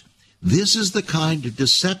image. This is the kind of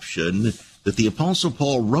deception that the Apostle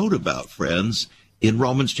Paul wrote about, friends, in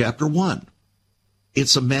Romans chapter 1.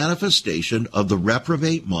 It's a manifestation of the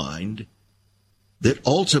reprobate mind that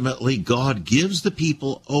ultimately God gives the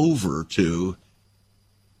people over to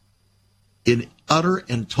in utter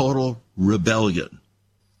and total rebellion.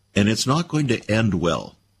 And it's not going to end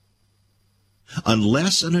well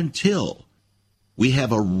unless and until we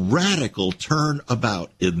have a radical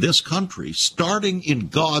turnabout in this country, starting in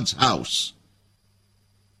God's house.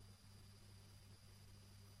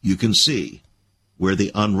 You can see where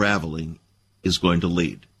the unraveling is going to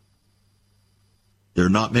lead. There are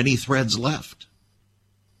not many threads left.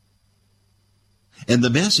 And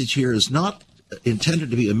the message here is not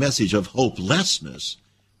intended to be a message of hopelessness,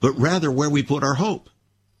 but rather where we put our hope.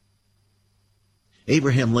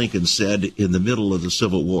 Abraham Lincoln said in the middle of the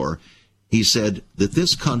Civil War, he said that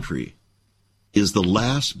this country is the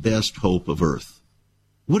last best hope of earth.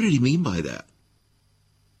 What did he mean by that?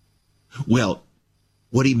 Well,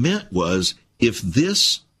 what he meant was, if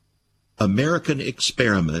this American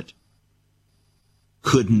experiment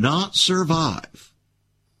could not survive,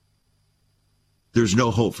 there's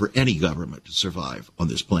no hope for any government to survive on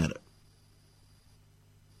this planet.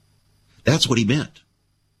 That's what he meant.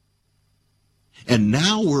 And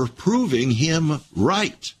now we're proving him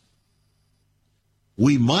right.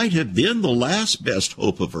 We might have been the last best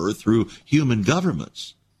hope of earth through human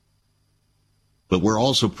governments, but we're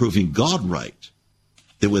also proving God right,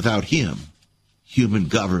 that without him, human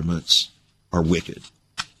governments are wicked.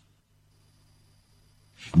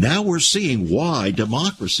 Now we're seeing why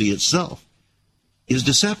democracy itself is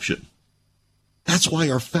deception. That's why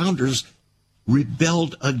our founders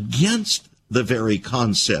rebelled against the very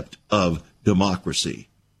concept of democracy.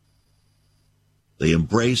 They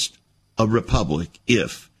embraced a republic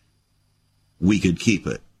if we could keep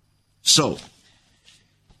it. So,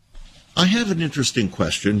 I have an interesting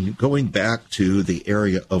question going back to the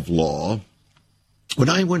area of law. When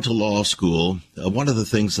I went to law school, one of the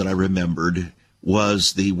things that I remembered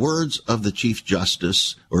was the words of the Chief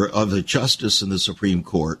Justice, or of the Justice in the Supreme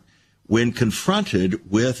Court, when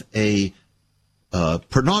confronted with a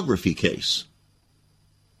pornography case.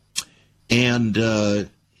 And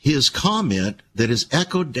his comment that is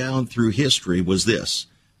echoed down through history was this: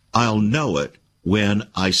 I'll know it when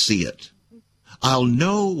I see it. I'll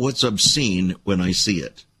know what's obscene when I see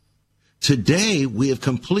it. Today, we have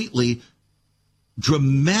completely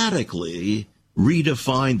dramatically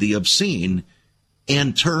redefined the obscene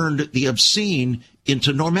and turned the obscene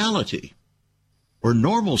into normality or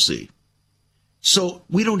normalcy. So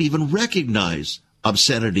we don't even recognize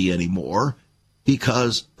obscenity anymore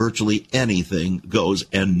because virtually anything goes.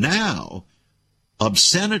 And now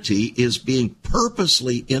obscenity is being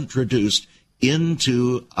purposely introduced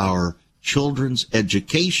into our children's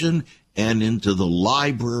education and into the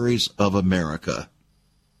libraries of America.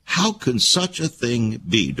 How can such a thing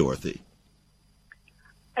be, Dorothy?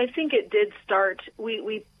 I think it did start.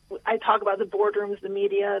 I talk about the boardrooms, the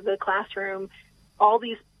media, the classroom, all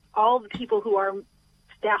the people who are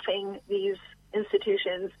staffing these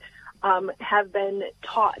institutions have been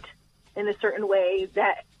taught in a certain way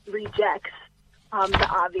that rejects the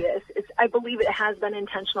obvious. I believe it has been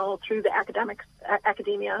intentional through the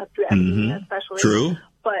academia, especially. True.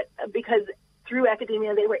 But because through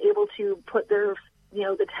academia they were able to put their,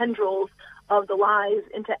 the tendrils of the lies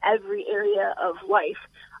into every area of life.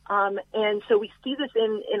 And so we see this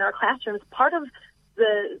in our classrooms. Part of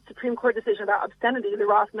the Supreme Court decision about obscenity, the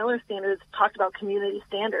Ross-Miller standards, talked about community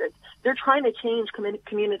standards. They're trying to change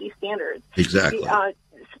community standards. Exactly.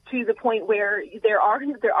 To the point where there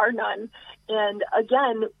are none. And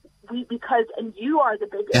again, you are the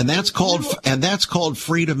biggest. And that's called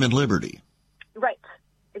freedom and liberty. Right.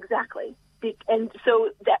 Exactly. And so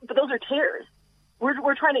but those are tares.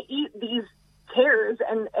 We're trying to eat these tares,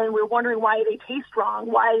 and we're wondering why they taste wrong,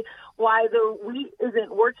 why the wheat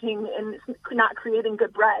isn't working and it's not creating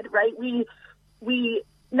good bread, right? We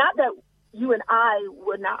not that you and I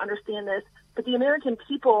would not understand this, but the American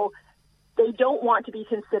people, they don't want to be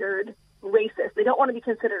considered racist. They don't want to be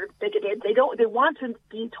considered bigoted. They want to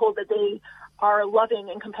be told that they are loving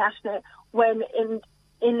and compassionate, when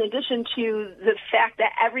in addition to the fact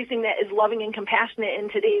that everything that is loving and compassionate in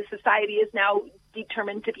today's society is now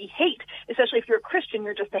determined to be hate. Especially if you're a Christian,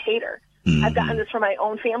 you're just a hater. Mm-hmm. I've gotten this from my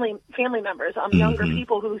own family members, younger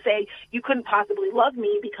people who say, you couldn't possibly love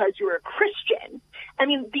me because you're a Christian. I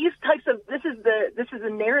mean, these types of, this is a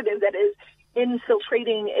narrative that is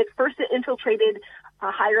infiltrating. It first infiltrated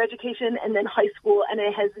higher education and then high school, and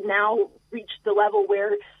it has now reached the level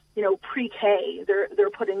where, pre-K, they're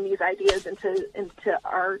putting these ideas into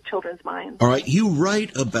our children's minds. All right, you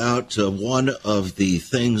write about one of the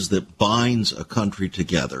things that binds a country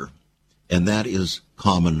together, and that is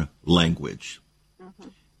common language. Mm-hmm.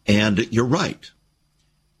 And you're right.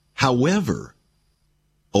 However,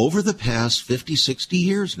 over the past 50, 60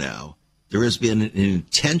 years now, there has been an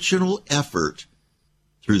intentional effort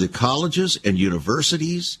through the colleges and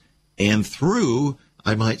universities and through,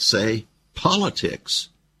 I might say, politics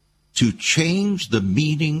to change the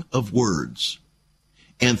meaning of words.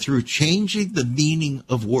 And through changing the meaning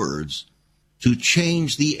of words, to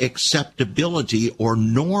change the acceptability or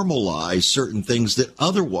normalize certain things that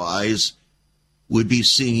otherwise would be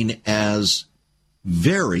seen as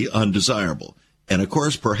very undesirable. And of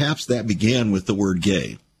course, perhaps that began with the word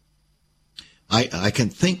gay. I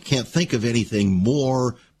can't think of anything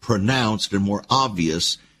more pronounced and more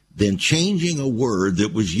obvious than changing a word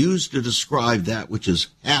that was used to describe that which is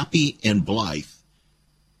happy and blithe,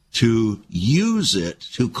 to use it,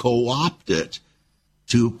 to co-opt it,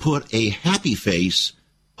 to put a happy face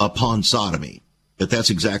upon sodomy. But that's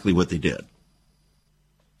exactly what they did.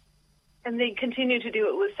 And they continue to do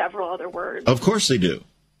it with several other words. Of course they do.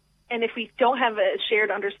 And if we don't have a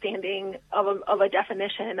shared understanding of a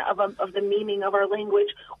definition of the meaning of our language,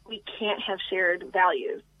 we can't have shared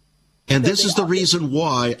values. And this is the reason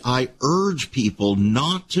why I urge people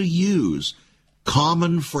not to use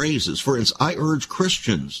common phrases. For instance, I urge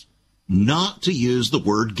Christians not to use the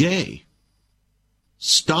word gay.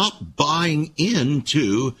 Stop buying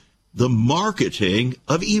into the marketing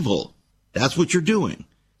of evil. That's what you're doing.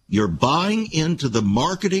 You're buying into the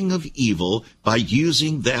marketing of evil by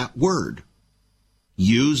using that word.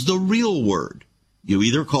 Use the real word. You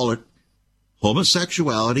either call it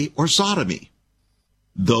homosexuality or sodomy.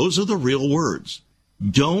 Those are the real words.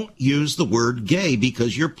 Don't use the word gay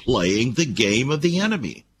because you're playing the game of the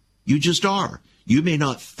enemy. You just are. You may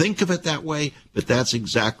not think of it that way, but that's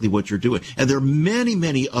exactly what you're doing. And there are many,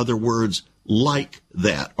 many other words like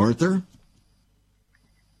that, aren't there?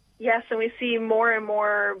 Yes, and we see more and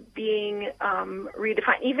more being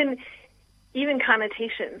redefined. Even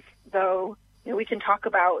connotations, though, we can talk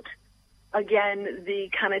about, again, the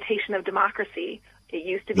connotation of democracy. It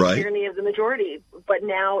used to be tyranny of the majority, but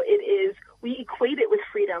now it is, we equate it with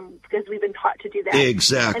freedom because we've been taught to do that.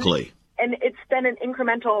 Exactly. And it's been an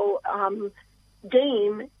incremental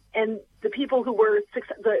game, and the people who were,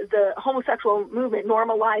 the homosexual movement,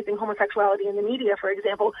 normalizing homosexuality in the media, for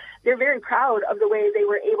example, they're very proud of the way they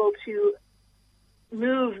were able to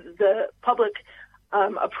move the public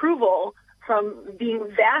approval from being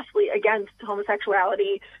vastly against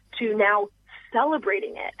homosexuality to now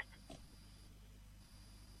celebrating it.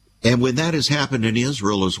 And when that has happened in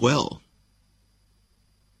Israel as well,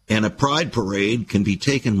 and a pride parade can be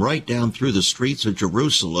taken right down through the streets of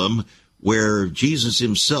Jerusalem where Jesus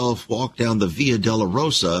himself walked down the Via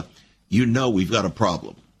Dolorosa, you know we've got a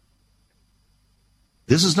problem.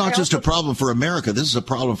 This is not just a problem for America. This is a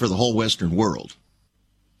problem for the whole Western world.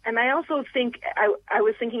 And I also think I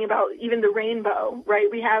was thinking about even the rainbow, right?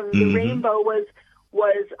 We have the rainbow was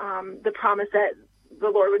the promise that the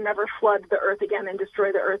Lord would never flood the earth again and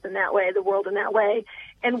destroy the earth in that way, the world in that way.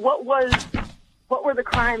 And what were the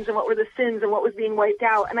crimes and what were the sins and what was being wiped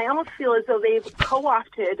out? And I almost feel as though they've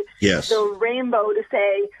co-opted the rainbow to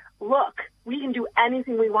say, look, we can do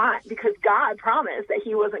anything we want because God promised that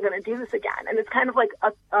he wasn't going to do this again. And it's kind of like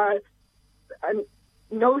a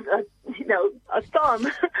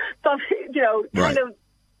thumb, kind of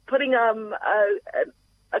putting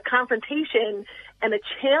a confrontation and a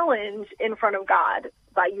challenge in front of God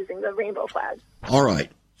by using the rainbow flag. All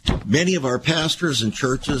right. Many of our pastors and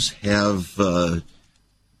churches have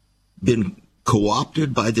been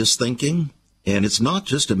co-opted by this thinking. And it's not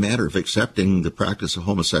just a matter of accepting the practice of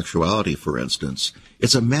homosexuality, for instance.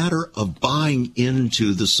 It's a matter of buying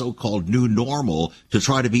into the so-called new normal to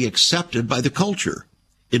try to be accepted by the culture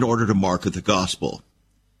in order to market the gospel.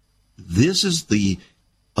 This is the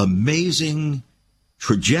amazing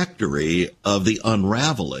trajectory of the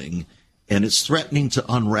unraveling, and it's threatening to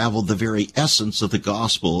unravel the very essence of the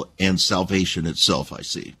gospel and salvation itself, I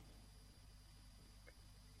see.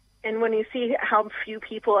 And when you see how few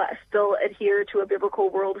people still adhere to a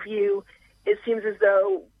biblical worldview, it seems as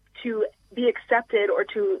though to be accepted or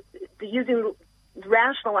to be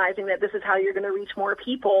rationalizing that this is how you're going to reach more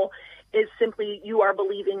people is simply you are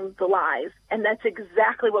believing the lies. And that's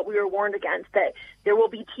exactly what we were warned against, that there will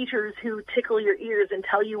be teachers who tickle your ears and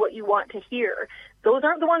tell you what you want to hear. Those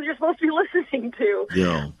aren't the ones you're supposed to be listening to.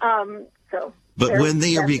 Yeah. But when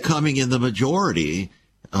they are becoming in the majority,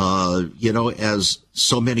 as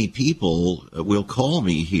so many people will call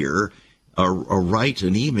me here or write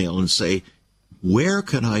an email and say, where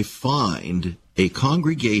can I find a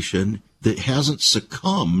congregation that hasn't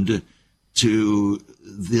succumbed to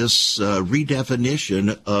this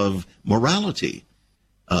redefinition of morality?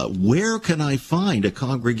 Where can I find a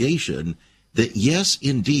congregation that, yes,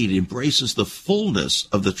 indeed, embraces the fullness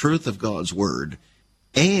of the truth of God's word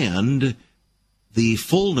and the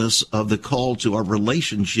fullness of the call to our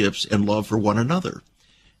relationships and love for one another?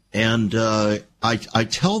 And I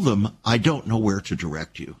tell them, I don't know where to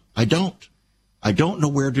direct you. I don't know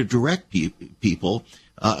where to direct people.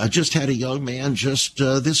 I just had a young man just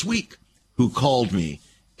this week who called me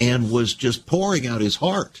and was just pouring out his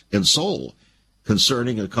heart and soul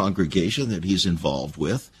concerning a congregation that he's involved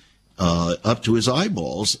with, up to his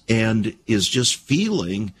eyeballs, and is just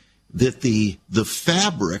feeling that the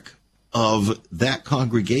fabric of that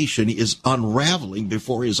congregation is unraveling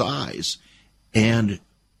before his eyes. And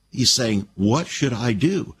he's saying, what should I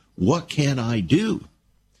do? What can I do?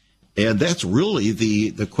 And that's really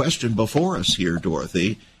the question before us here,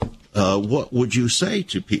 Dorothy. What would you say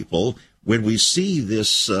to people when we see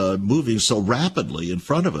this moving so rapidly in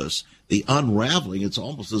front of us, the unraveling? It's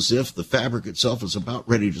almost as if the fabric itself is about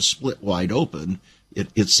ready to split wide open.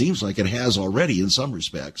 It seems like it has already in some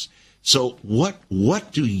respects. So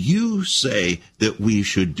what do you say that we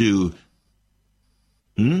should do?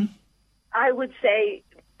 I would say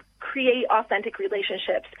create authentic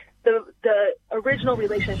relationships. The original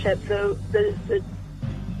relationship, the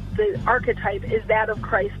archetype is that of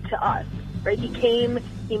Christ to us, right? He came,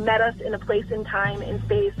 he met us in a place in time, in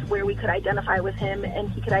space where we could identify with him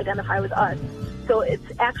and he could identify with us. So it's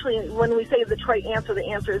actually, when we say the trite answer, the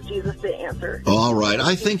answer is Jesus, the answer. All right.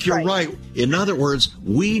 I think you're right. In other words,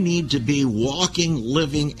 we need to be walking,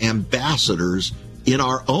 living ambassadors in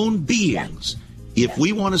our own beings. Yes. If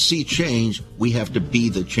we want to see change, we have to be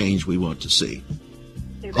the change we want to see.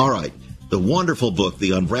 Exactly. All right. The wonderful book,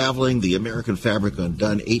 The Unraveling, The American Fabric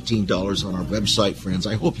Undone, $18 on our website, friends.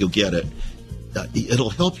 I hope you'll get it. It'll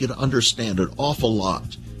help you to understand an awful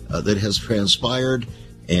lot that has transpired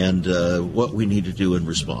and what we need to do in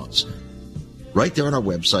response. Right there on our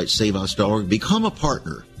website, saveus.org. Become a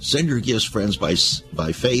partner. Send your gifts, friends, by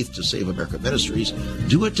faith to Save America Ministries.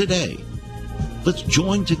 Do it today. Let's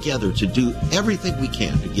join together to do everything we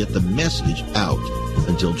can to get the message out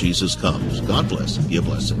until Jesus comes. God bless. Be a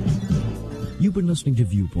blessing. You've been listening to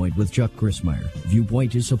Viewpoint with Chuck Chrismeyer.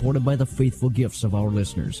 Viewpoint is supported by the faithful gifts of our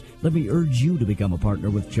listeners. Let me urge you to become a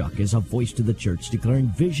partner with Chuck as a voice to the church declaring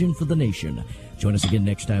vision for the nation. Join us again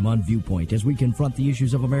next time on Viewpoint as we confront the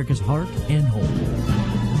issues of America's heart and home.